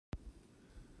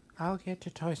I'll get to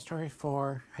Toy Story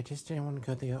 4. I just didn't want to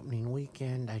go the opening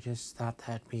weekend. I just thought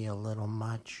that'd be a little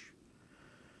much.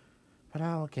 But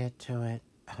I'll get to it.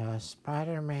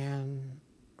 Spider-Man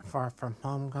Far From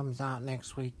Home comes out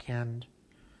next weekend.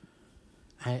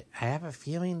 I have a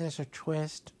feeling there's a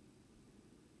twist.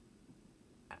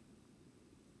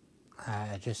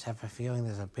 I just have a feeling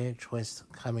there's a big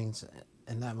twist coming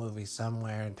in that movie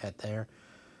somewhere that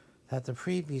the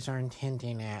previews aren't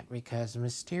hinting at, because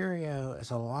Mysterio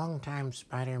is a longtime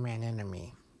Spider-Man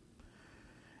enemy.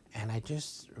 And I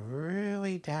just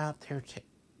really doubt they're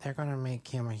going to make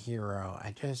him a hero.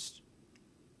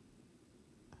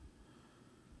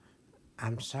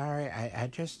 I'm sorry, I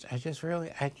don't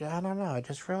know, I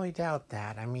just really doubt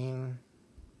that. I mean,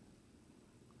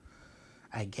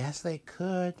 I guess they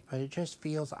could, but it just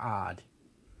feels odd.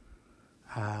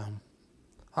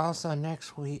 Also,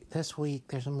 this week,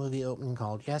 there's a movie opening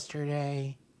called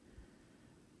Yesterday.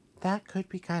 That could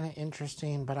be kind of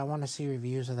interesting, but I want to see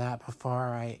reviews of that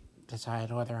before I decide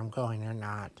whether I'm going or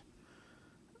not.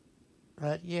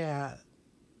 But yeah,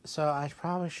 so I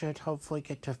probably should hopefully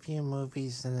get to a few more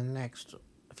movies in the next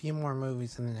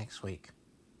week.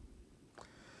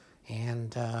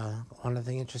 And one of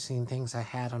the interesting things I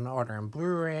had on order in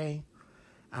Blu-ray,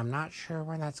 I'm not sure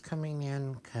when that's coming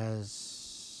in because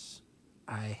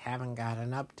I haven't got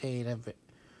an update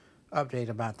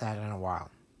about that in a while.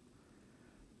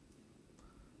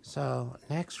 So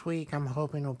next week I'm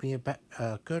hoping will be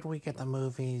a good week at the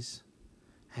movies.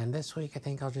 And this week I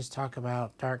think I'll just talk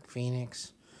about Dark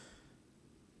Phoenix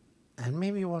and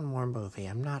maybe one more movie,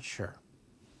 I'm not sure.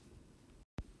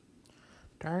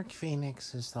 Dark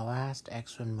Phoenix is the last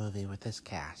X-Men movie with this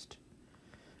cast,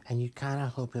 and you kind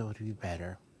of hope it would be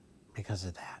better because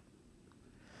of that.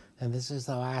 And this is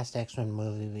the last X-Men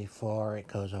movie before it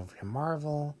goes over to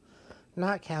Marvel,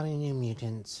 not counting New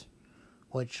Mutants,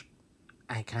 which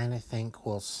I kind of think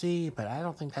we'll see, but I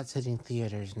don't think that's hitting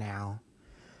theaters now.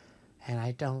 And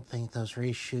I don't think those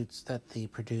reshoots that the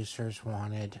producers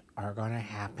wanted are going to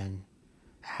happen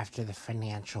after the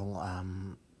financial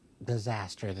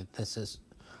disaster that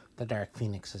the Dark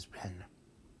Phoenix has been.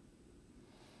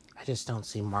 I just don't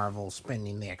see Marvel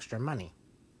spending the extra money.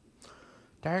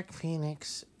 Dark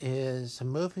Phoenix is a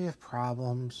movie of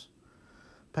problems,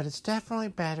 but it's definitely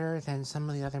better than some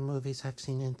of the other movies I've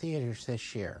seen in theaters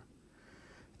this year.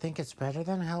 I think it's better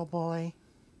than Hellboy.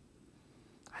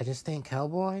 I just think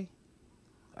Hellboy,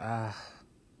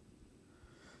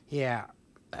 yeah,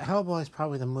 Hellboy is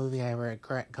probably the movie I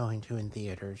regret going to in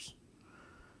theaters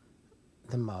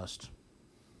the most.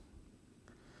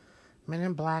 Men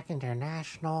in Black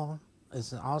International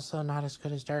is also not as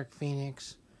good as Dark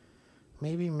Phoenix.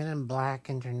 Maybe Men in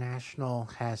Black International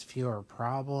has fewer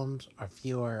problems or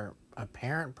fewer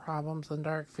apparent problems than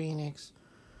Dark Phoenix.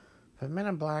 But Men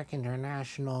in Black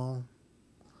International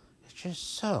is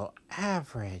just so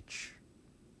average.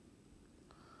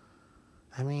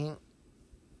 I mean,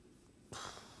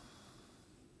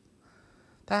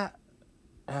 that,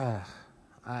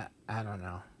 I don't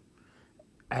know.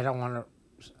 I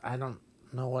don't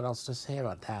know what else to say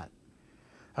about that.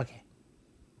 Okay.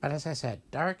 But as I said,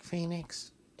 Dark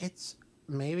Phoenix,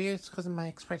 maybe it's because my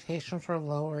expectations were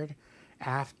lowered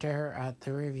after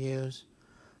the reviews,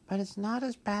 but it's not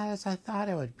as bad as I thought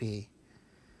it would be.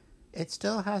 It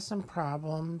still has some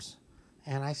problems,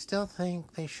 and I still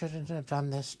think they shouldn't have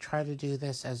try to do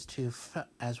this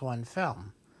as one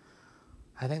film.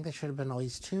 I think there should have been at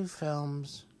least 2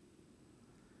 films,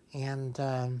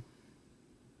 and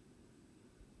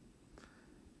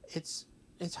it's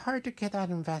hard to get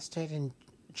that invested in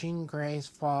Jean Grey's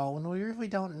fall when we really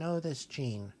don't know this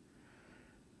Jean.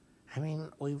 I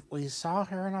mean, we saw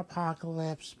her in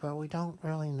Apocalypse, but we don't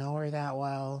really know her that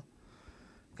well.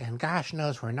 And gosh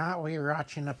knows we're not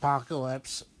rewatching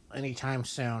Apocalypse anytime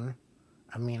soon.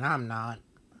 I mean, I'm not.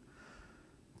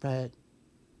 But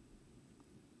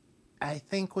I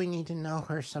think we need to know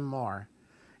her some more.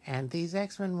 And these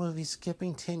X-Men movies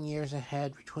skipping 10 years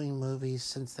ahead between movies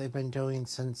since they've been doing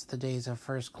since the days of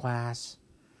First Class,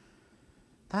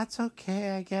 that's okay,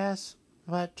 I guess.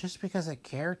 But just because the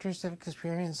characters have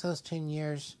experienced those 10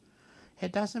 years,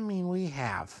 it doesn't mean we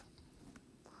have.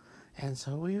 And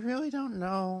so we really don't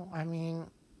know. I mean,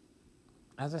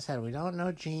 as I said, we don't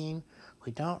know Jean.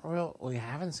 We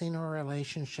haven't seen a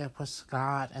relationship with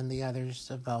Scott and the others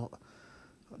develop,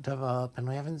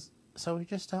 and so we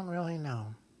just don't really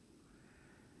know.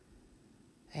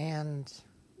 And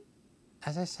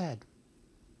as I said,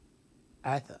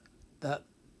 I thought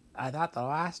the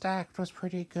last act was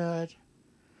pretty good.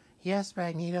 Yes,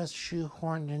 Magneto's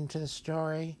shoehorned into the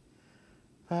story,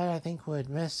 but I think would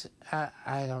miss.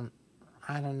 I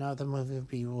I don't know, the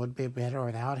movie would be better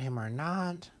without him or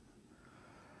not.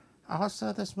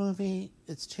 Also, this movie,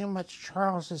 it's too much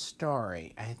Charles's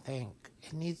story, I think.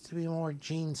 It needs to be more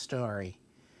Jean's story.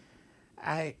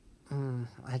 I don't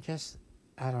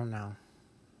know.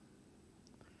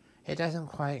 It doesn't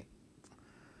quite.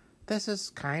 This is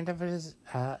kind of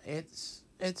it's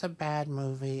a bad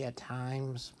movie at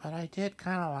times, but I did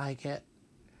kind of like it.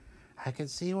 I could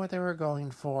see what they were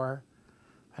going for,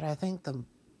 but I think the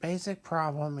biggest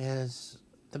problem is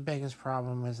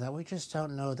that we just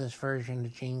don't know this version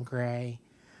of Jean Grey,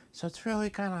 so it's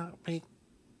really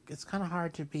it's kind of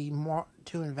hard to be more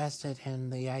too invested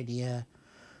in the idea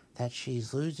that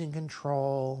she's losing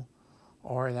control,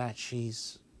 or that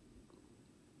she's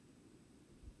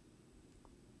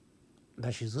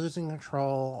losing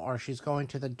control, or she's going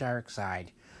to the dark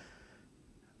side.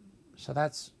 So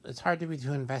it's hard to be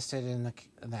too invested in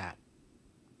that.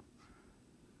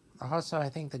 Also, I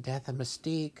think the death of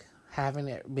Mystique, having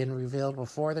it been revealed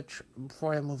before the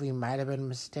movie, might have been a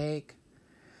mistake.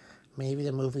 Maybe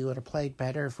the movie would have played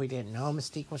better if we didn't know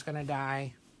Mystique was going to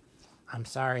die. I'm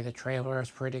sorry, the trailer is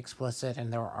pretty explicit,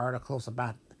 and there were articles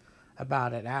about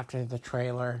it after the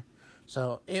trailer,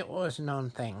 so it was a known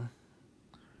thing.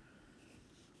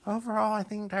 Overall, I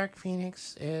think Dark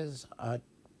Phoenix is a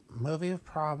movie of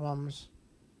problems,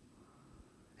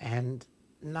 and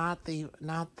not the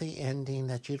ending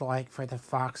that you'd like for the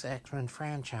Fox X-Men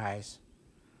franchise,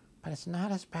 but it's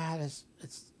not as bad as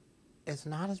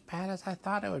I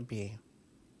thought it would be.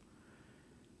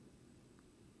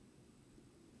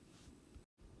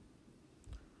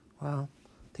 Well,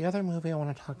 the other movie I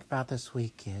want to talk about this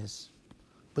week is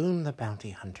Boone the Bounty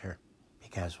Hunter,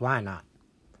 because why not?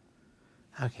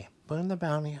 Okay, Boone the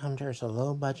Bounty Hunter is a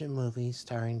low-budget movie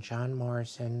starring John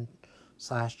Morrison /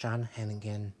 John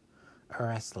Hennigan, a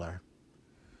wrestler.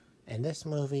 In this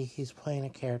movie, he's playing a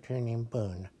character named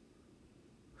Boone,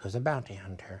 who's a bounty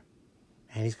hunter,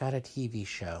 and he's got a TV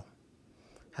show.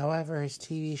 However, his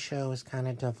TV show is kind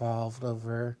of devolved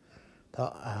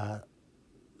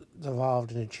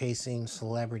into chasing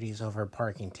celebrities over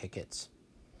parking tickets.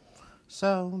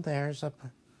 So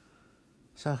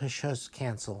his show's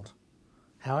canceled.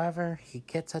 However, he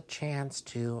gets a chance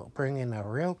to bring in a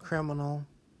real criminal,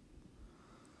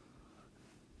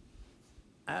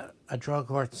 a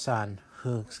drug lord's son,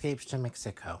 who escapes to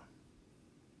Mexico.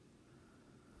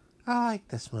 I like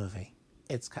this movie.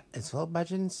 It's low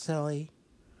budget and silly,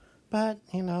 but,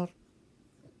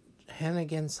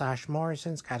 Hennigan /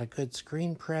 Morrison's got a good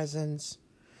screen presence.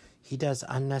 He does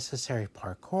unnecessary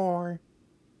parkour,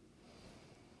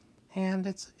 and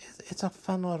it's a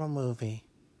fun little movie.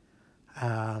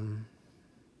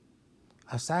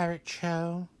 Osiris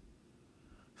Cho,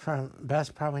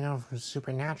 best probably known from the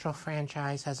Supernatural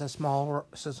franchise, has a small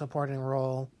supporting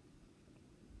role.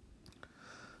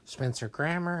 Spencer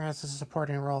Grammer has a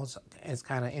supporting role. It's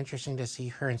kind of interesting to see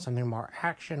her in something more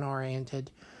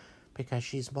action-oriented, because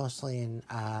she's mostly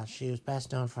she was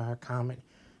best known for her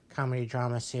comedy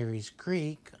drama series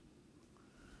Greek.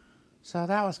 So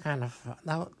that was kind of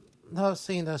fun.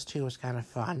 Seeing those two was kind of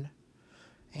fun.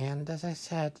 And as I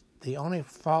said, the only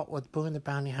fault with Boone the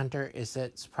Bounty Hunter is that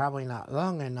it's probably not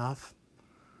long enough.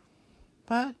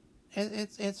 But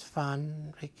it's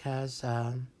fun, because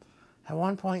at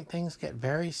one point things get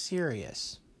very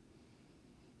serious.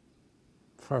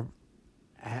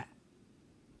 I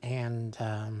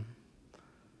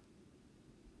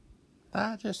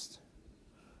just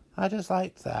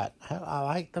liked that. I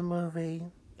liked the movie.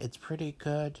 It's pretty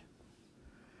good.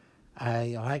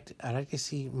 I like to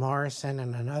see Morrison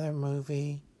in another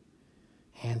movie,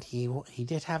 and he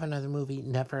did have another movie,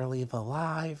 Never Leave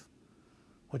Alive,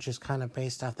 which is kind of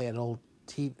based off that old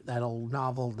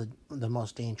novel, The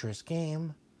Most Dangerous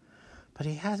Game, but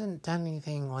he hasn't done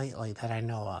anything lately that I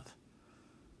know of.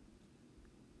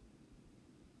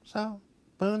 So,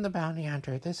 Boone the Bounty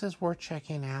Hunter, this is worth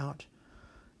checking out.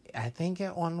 I think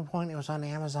at one point it was on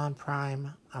Amazon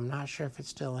Prime. I'm not sure if it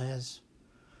still is.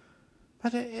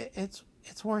 But it's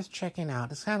worth checking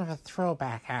out. It's kind of a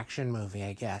throwback action movie,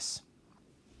 I guess.